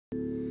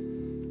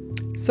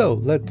So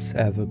let's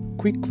have a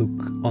quick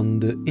look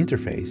on the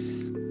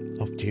interface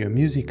of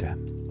geoMusica.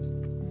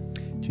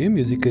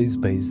 geoMusica is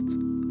based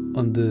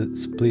on the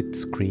split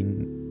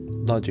screen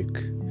logic.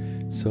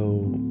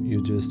 So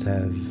you just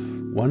have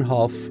one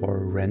half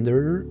for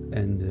render,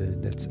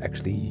 and that's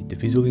actually the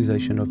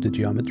visualization of the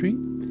geometry,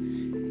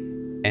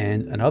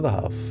 and another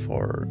half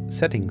for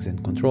settings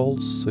and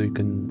controls, so you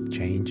can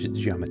change the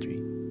geometry.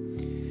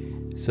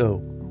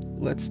 So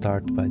let's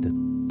start by the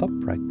top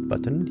right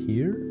button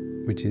here,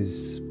 which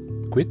is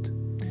Quit.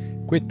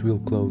 Quit will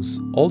close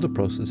all the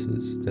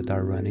processes that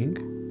are running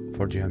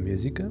for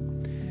geoMusica.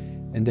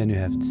 And then you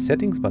have the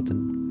settings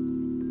button.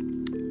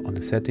 On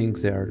the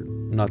settings, there are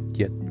not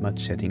yet much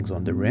settings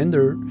on the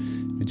render.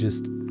 You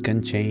just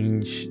can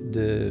change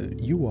the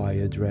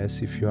UI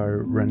address if you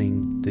are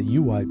running the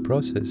UI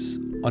process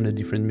on a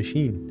different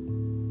machine.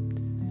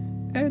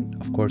 And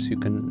of course you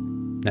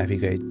can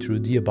navigate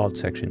through the About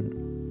section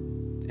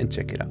and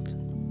check it out.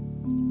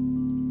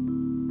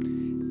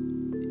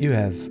 You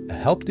have a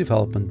Help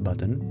Development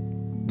button.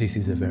 This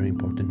is a very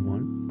important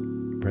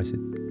one. Press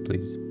it,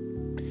 please.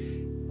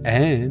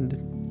 And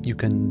you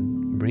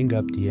can bring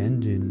up the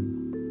engine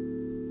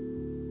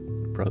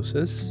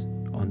process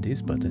on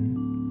this button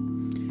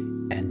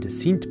and the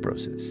synth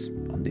process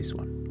on this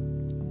one.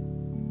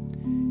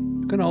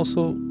 You can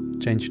also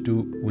change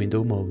to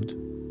window mode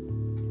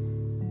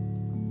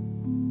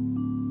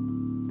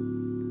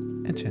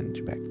and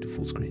change back to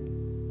full screen.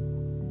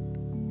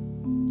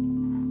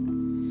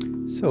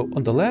 So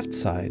on the left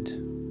side,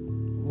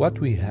 what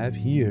we have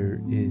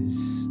here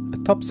is a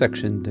top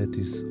section that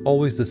is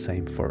always the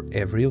same for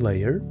every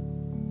layer,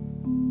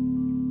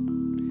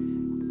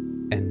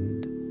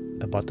 and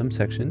a bottom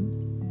section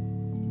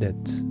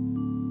that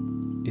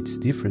it's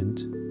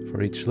different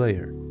for each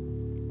layer.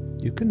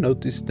 You can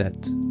notice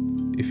that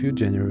if you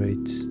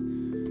generate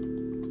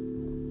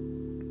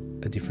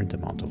a different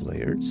amount of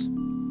layers,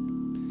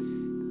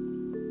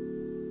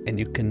 and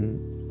you can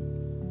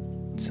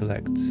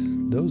select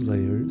those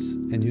layers,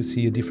 and you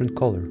see a different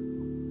color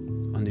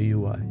on the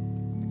UI,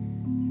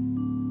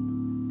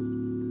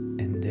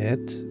 and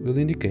that will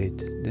indicate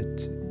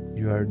that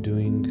you are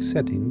doing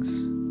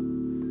settings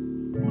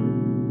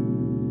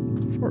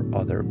for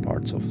other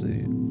parts of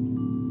the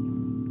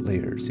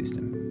layer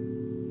system.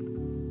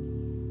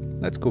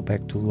 Let's go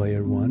back to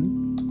layer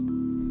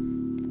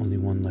 1. Only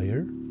one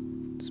layer.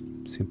 It's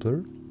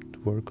simpler to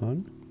work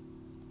on.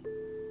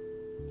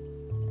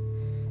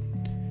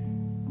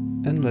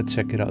 And let's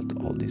check it out,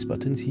 all these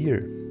buttons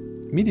here.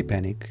 Midi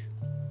Panic.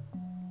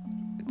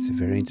 It's a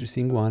very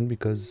interesting one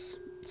because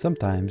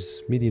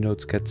sometimes MIDI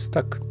notes get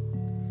stuck,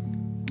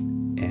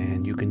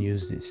 and you can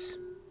use this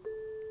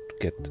to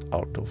get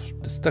out of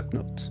the stuck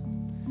notes.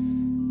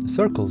 The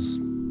circles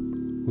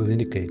will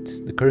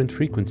indicate the current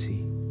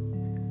frequency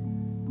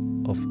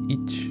of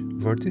each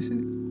vertex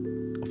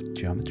of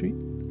geometry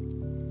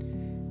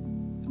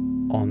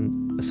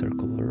on a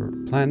circular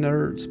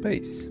planar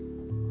space.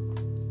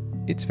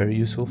 It's very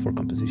useful for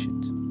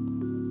compositions.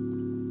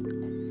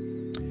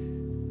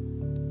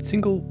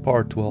 Single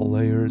part wall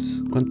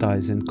layers,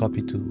 quantize and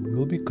copy to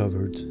will be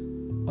covered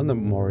on a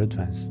more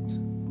advanced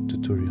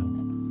tutorial.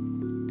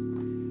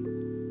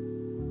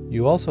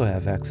 You also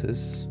have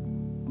access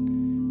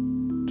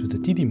to the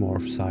TD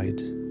Morph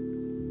side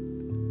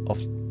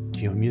of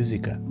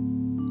geoMusica.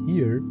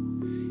 Here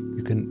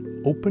you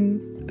can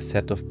open a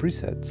set of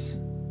presets.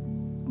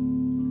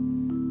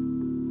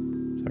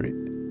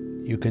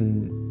 You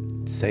can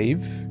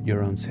save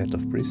your own set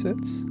of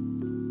presets.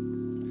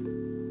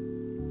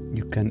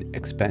 You can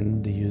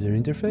expand the user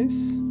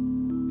interface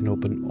and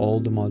open all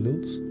the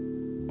modules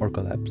or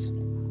collapse.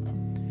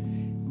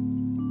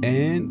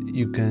 And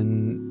you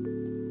can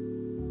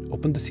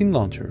open the scene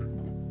launcher.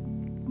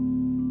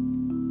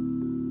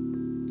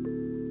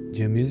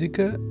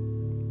 geoMusica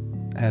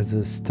has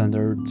a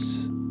standard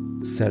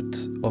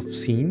set of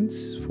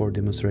scenes for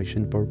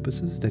demonstration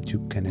purposes that you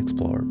can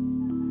explore.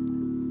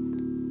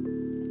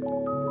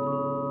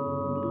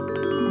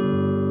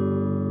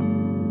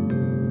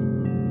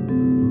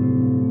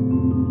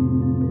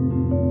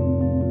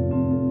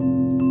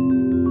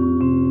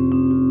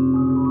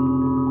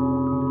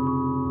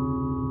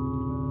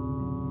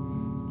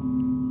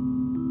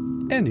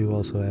 And you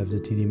also have the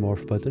TD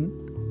Morph button,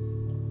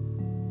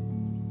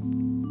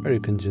 where you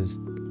can just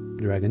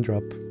drag and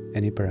drop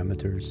any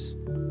parameters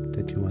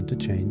that you want to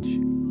change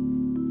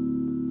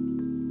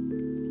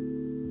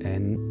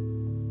and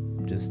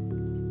just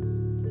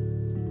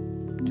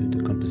do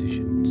the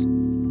compositions.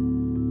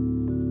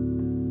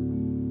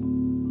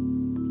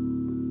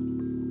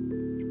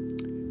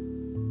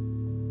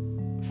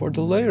 For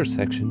the layer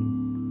section,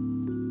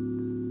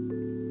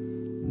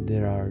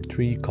 there are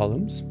 3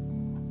 columns.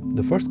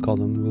 The first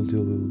column will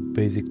deal with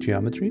basic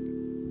geometry.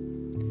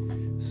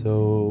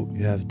 So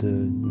you have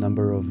the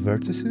number of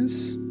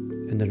vertices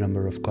and the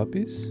number of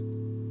copies.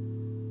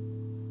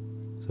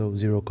 So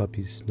 0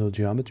 copies, no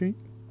geometry.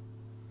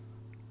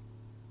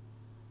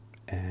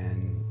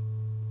 And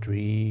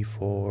 3,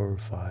 4,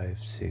 5,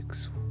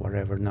 6,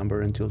 whatever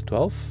number until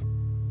 12.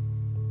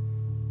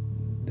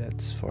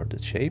 That's for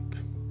the shape,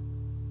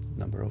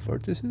 number of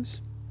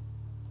vertices.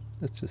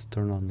 Let's just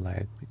turn on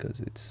lag because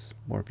it's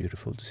more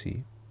beautiful to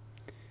see.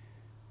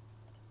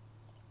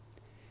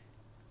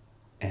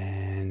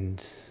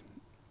 And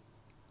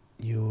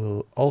you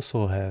will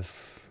also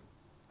have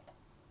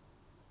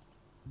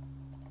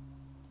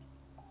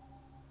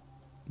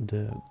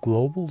the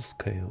global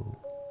scale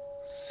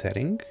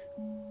setting,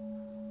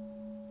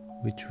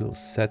 which will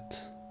set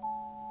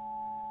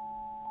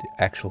the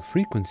actual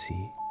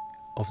frequency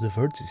of the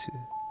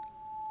vertices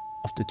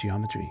of the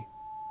geometry.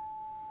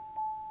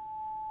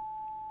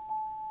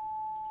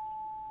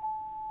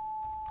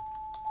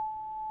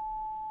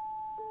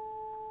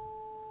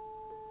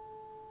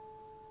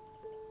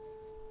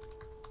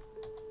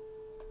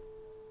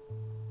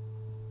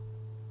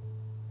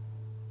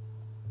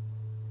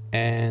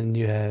 And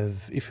you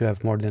have, if you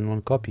have more than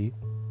one copy,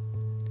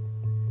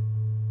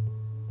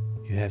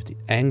 you have the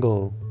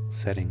angle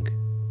setting,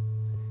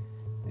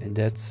 and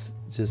that's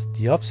just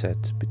the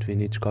offset between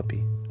each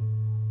copy.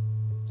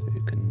 So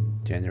you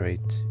can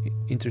generate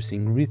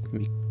interesting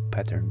rhythmic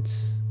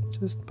patterns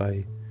just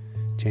by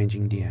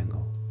changing the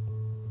angle.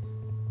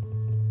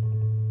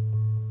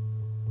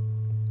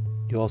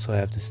 You also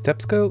have the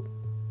step scale,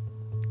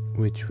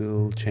 which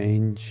will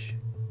change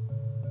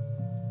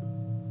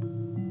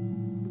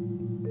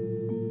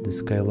the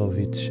scale of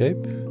each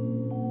shape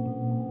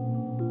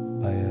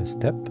by a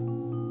step.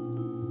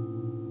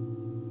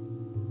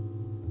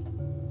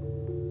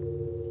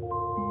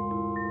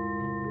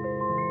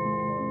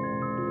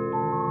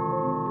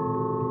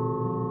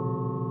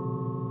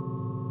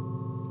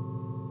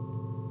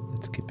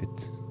 Let's keep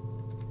it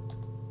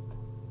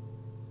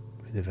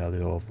with the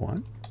value of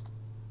 1.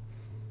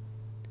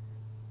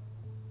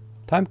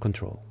 Time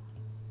control,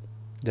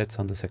 that's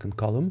on the second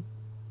column.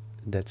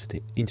 That's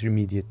the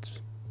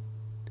intermediate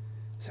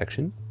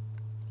section.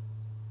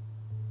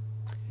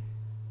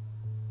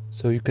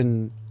 So you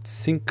can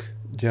sync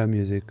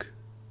geoMusic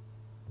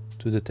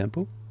to the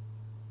tempo.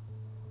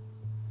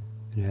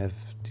 You have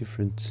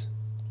different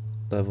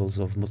levels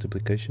of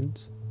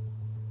multiplications.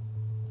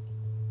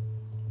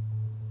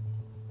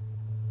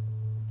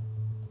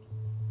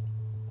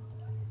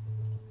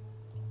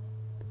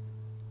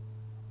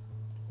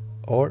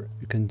 Or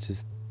you can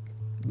just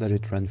let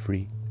it run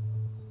free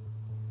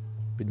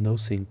with no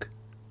sync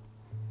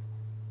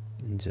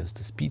and just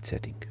the speed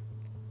setting.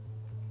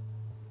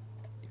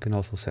 You can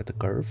also set a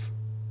curve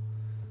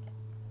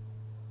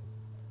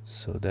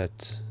so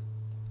that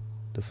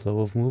the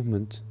flow of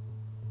movement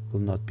will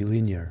not be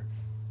linear.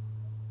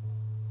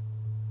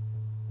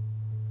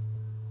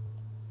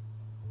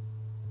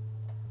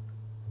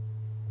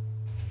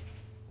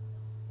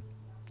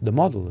 The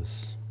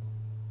modulus,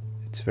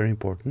 it's very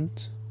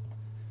important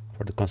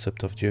for the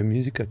concept of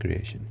geoMusica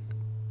creation.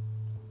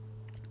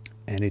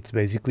 And it's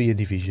basically a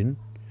division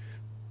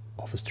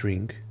of a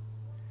string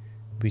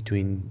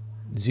between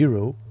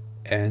 0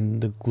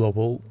 and the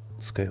global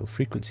scale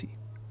frequency.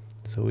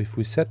 So if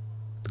we set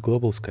the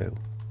global scale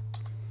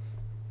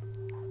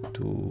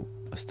to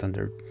a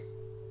standard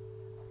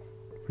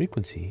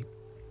frequency,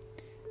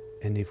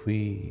 and if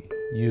we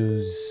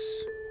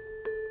use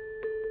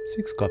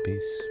 6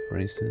 copies, for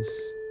instance,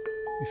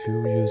 if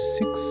you use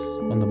 6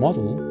 on the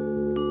model,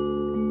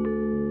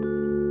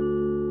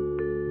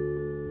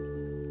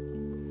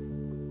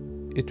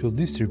 it will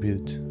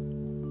distribute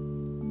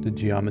the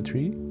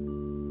geometry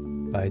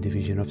by a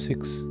division of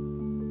 6.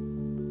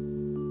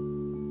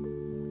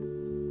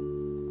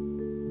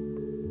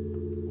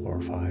 Or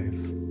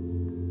 5,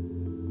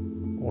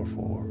 or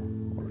 4,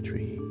 or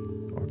 3,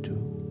 or 2,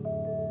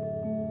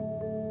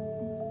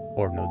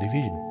 or no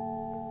division.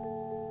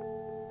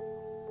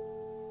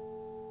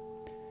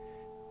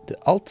 The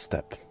alt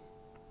step,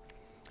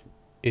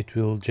 it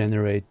will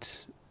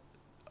generate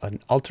an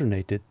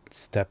alternated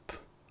step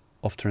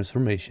of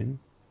transformation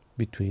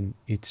between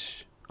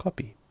each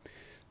copy.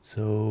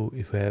 So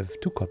if we have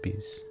 2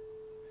 copies,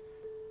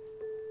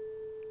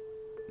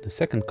 the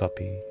second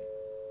copy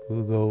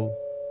will go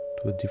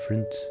to a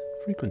different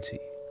frequency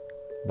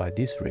by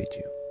this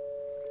ratio.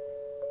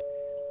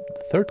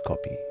 The third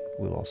copy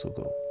will also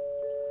go,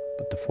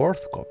 but the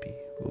fourth copy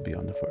will be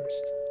on the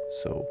first,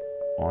 so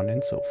on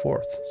and so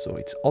forth. So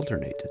it's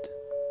alternated.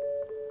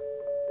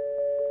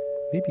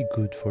 Maybe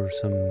good for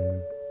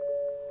some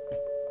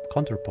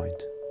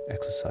counterpoint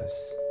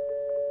exercise.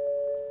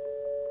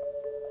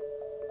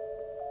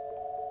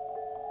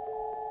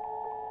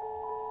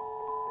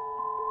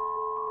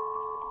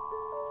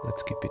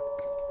 Let's keep it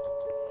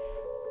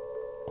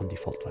on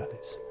default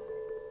values.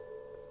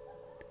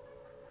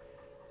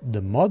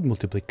 The mod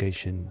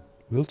multiplication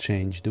will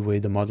change the way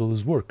the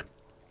modulus work.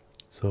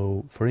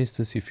 So, for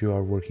instance, if you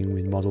are working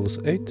with modulus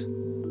 8,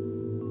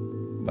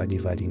 by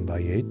dividing by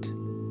 8,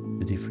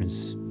 the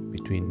difference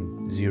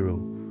between 0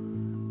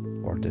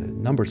 or the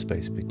number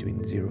space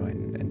between 0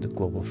 and the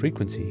global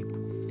frequency,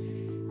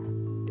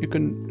 you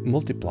can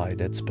multiply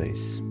that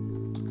space.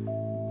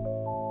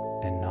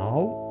 And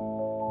now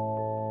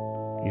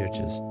you're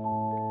just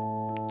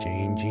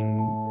changing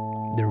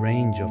the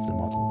range of the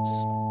modulus.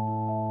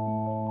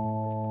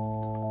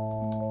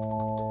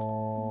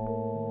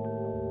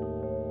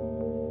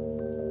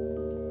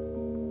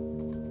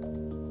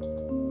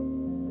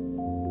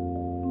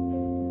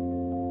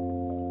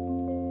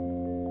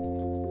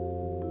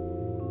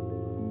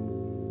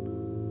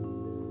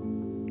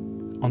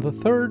 On the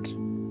third,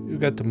 you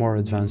get the more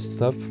advanced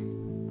stuff.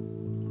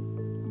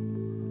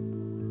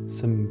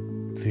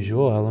 Some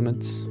visual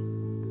elements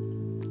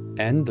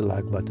and the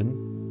like button,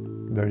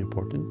 very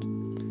important.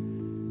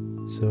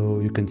 So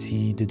you can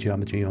see the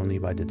geometry only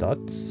by the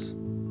dots,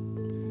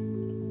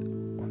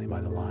 only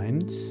by the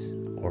lines,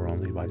 or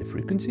only by the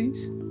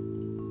frequencies.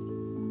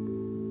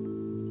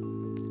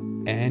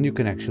 And you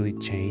can actually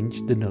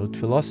change the note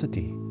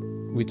velocity,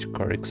 which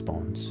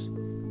corresponds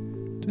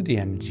to the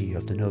energy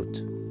of the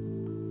note.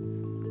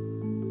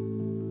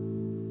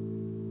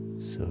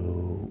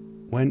 So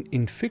when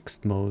in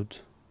fixed mode,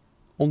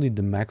 only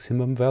the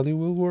maximum value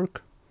will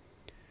work.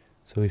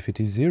 So if it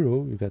is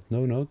 0, you got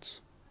no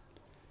notes.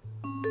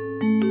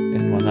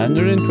 And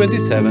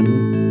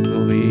 127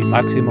 will be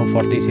maximum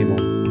fortissimo.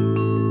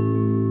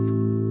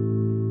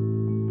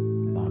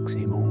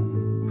 Maximum.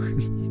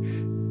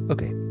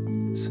 Okay,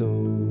 so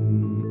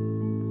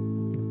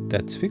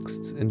that's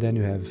fixed, and then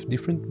you have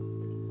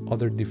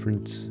other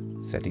different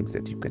settings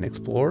that you can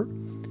explore.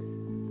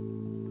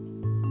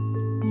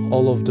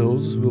 All of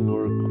those will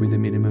work with a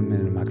minimum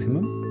and a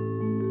maximum.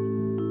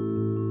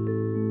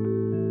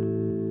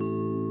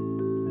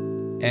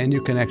 And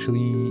you can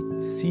actually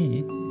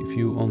see, if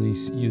you only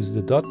use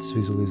the dots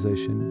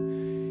visualization,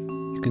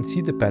 you can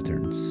see the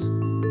patterns.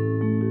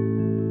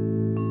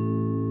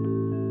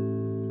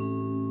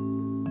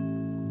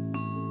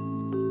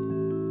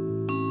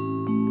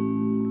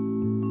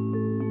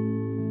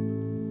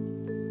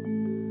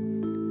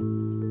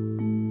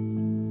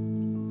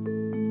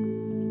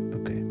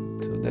 Okay,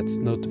 so that's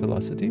note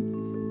velocity.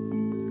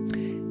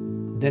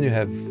 Then you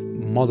have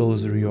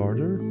Modulus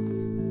Reorder,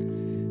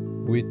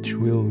 which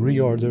will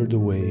reorder the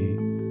way,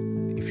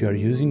 if you are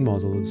using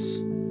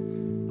Modulus,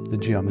 the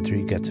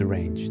geometry gets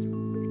arranged.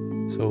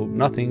 So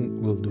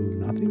nothing will do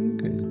nothing,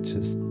 it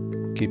just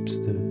keeps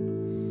the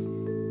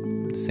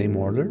same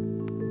order,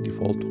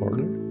 default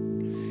order.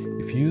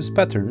 If you use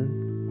pattern,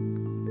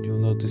 you'll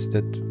notice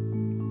that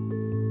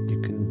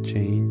you can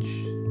change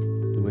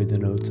the way the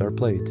notes are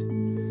played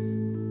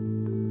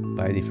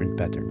by a different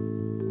pattern.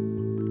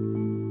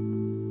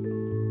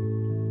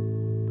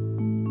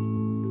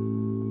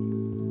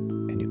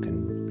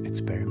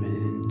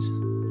 Experiment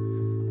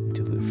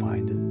until you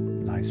find a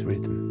nice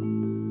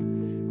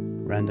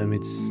rhythm. Random,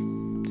 it's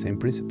same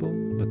principle,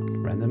 but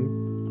random.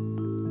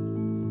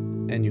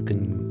 And you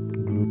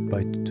can group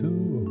by 2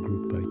 or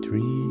group by 3,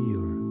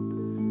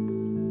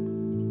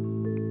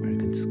 or you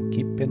can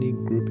skip any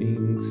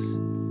groupings.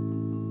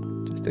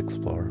 Just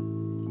explore.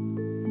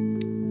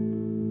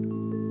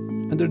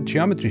 Under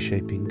geometry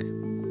shaping,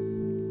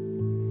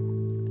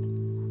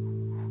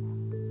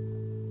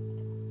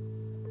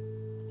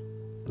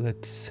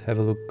 let's have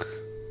a look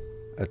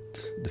at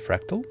the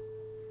fractal.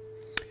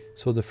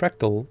 So the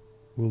fractal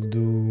will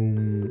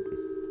do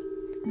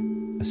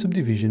a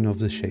subdivision of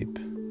the shape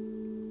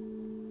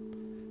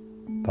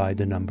by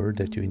the number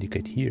that you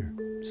indicate here.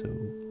 So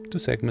 2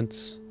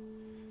 segments,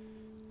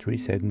 3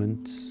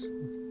 segments,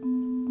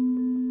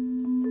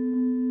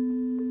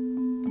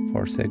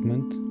 4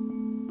 segments,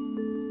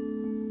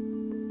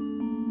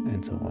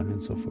 and so on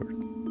and so forth.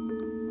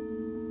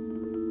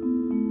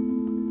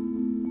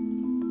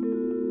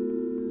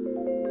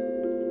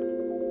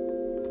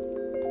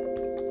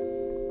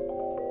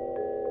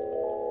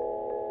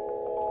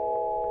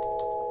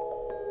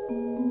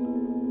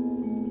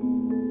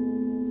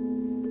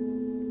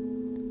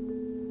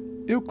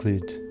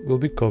 Euclid will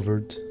be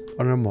covered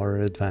on a more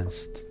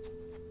advanced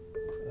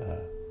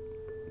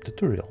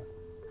tutorial.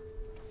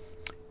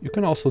 You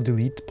can also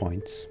delete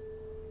points.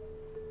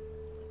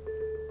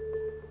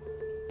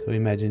 So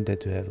imagine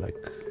that you have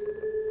like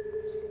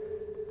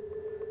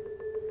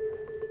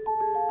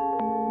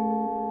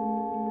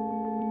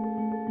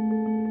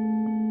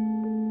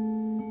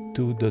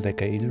two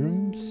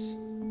dodecahedrons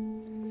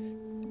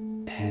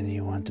and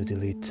you want to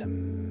delete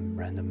some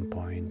random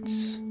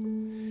points.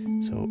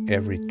 So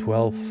every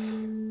 12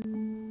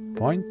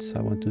 points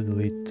I want to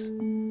delete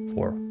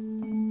 4.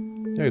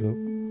 There you go.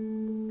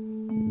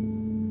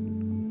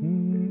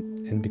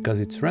 And because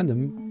it's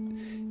random,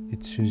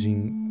 it's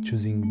choosing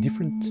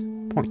different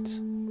points.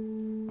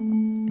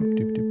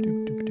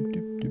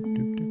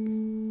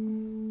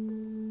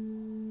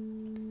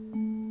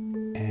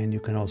 And you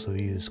can also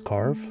use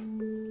carve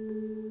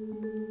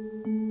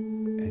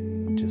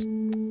and just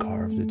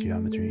carve the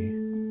geometry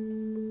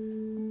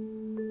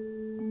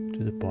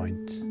to the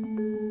point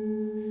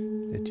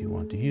that you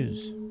want to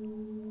use.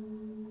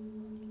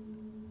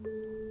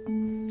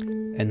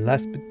 And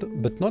last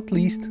but not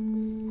least,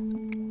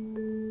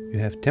 you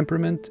have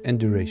temperament and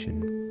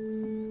duration.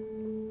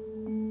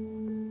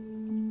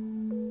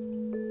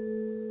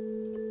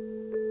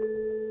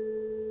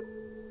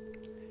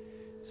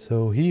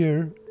 So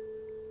here,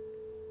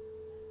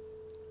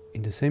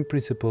 in the same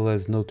principle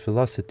as note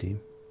velocity,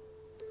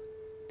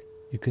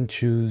 you can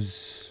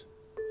choose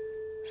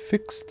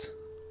fixed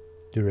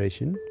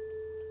duration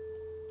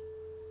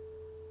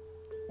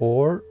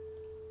or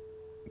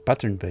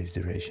pattern-based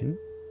duration,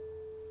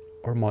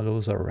 or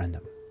models are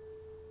random.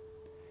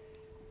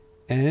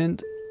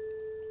 And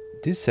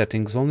These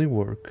settings only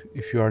work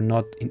if you are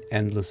not in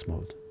endless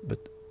mode,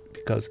 but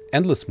because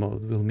endless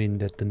mode will mean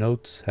that the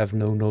notes have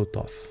no note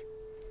off.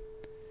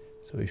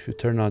 So if you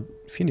turn on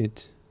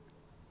finite,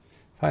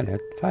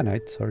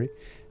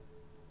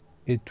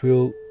 it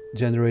will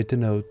generate a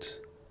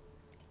note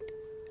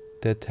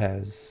that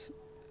has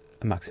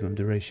a maximum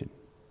duration.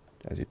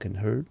 As you can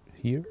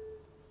hear,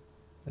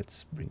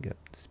 let's bring up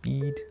the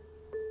speed.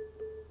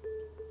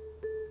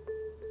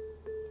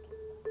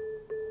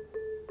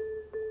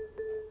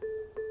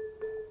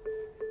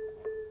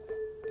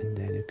 And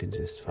then you can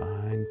just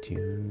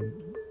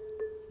fine-tune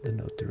the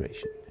note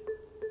duration.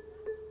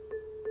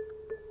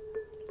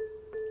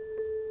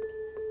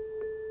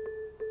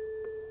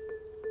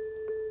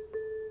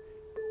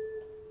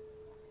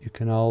 You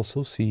can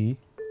also see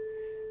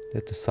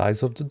that the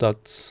size of the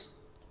dots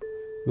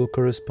will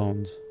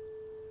correspond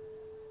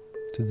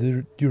to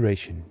the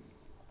duration.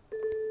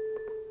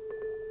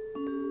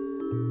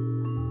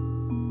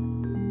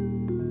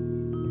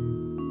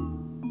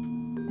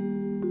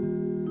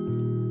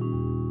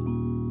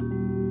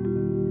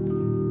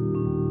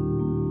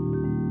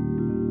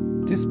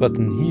 This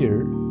button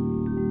here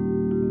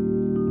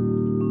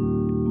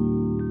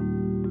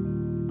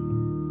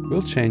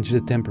will change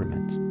the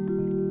temperament.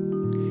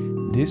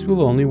 This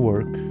will only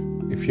work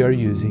if you are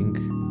using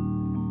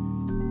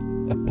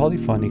a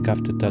polyphonic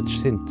aftertouch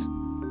synth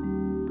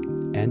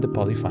and a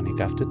polyphonic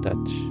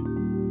aftertouch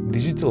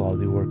digital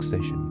audio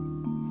workstation.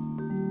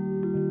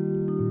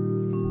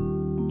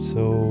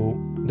 So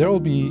there will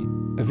be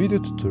a video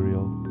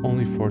tutorial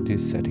only for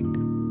this setting.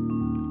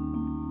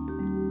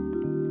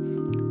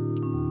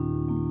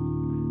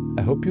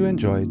 I hope you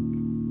enjoyed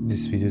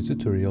this video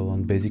tutorial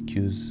on basic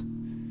use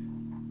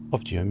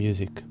of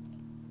geoMusic.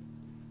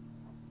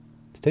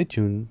 Stay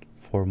tuned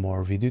for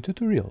more video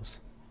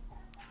tutorials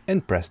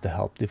and press the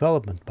help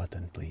development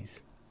button,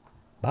 please.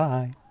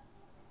 Bye!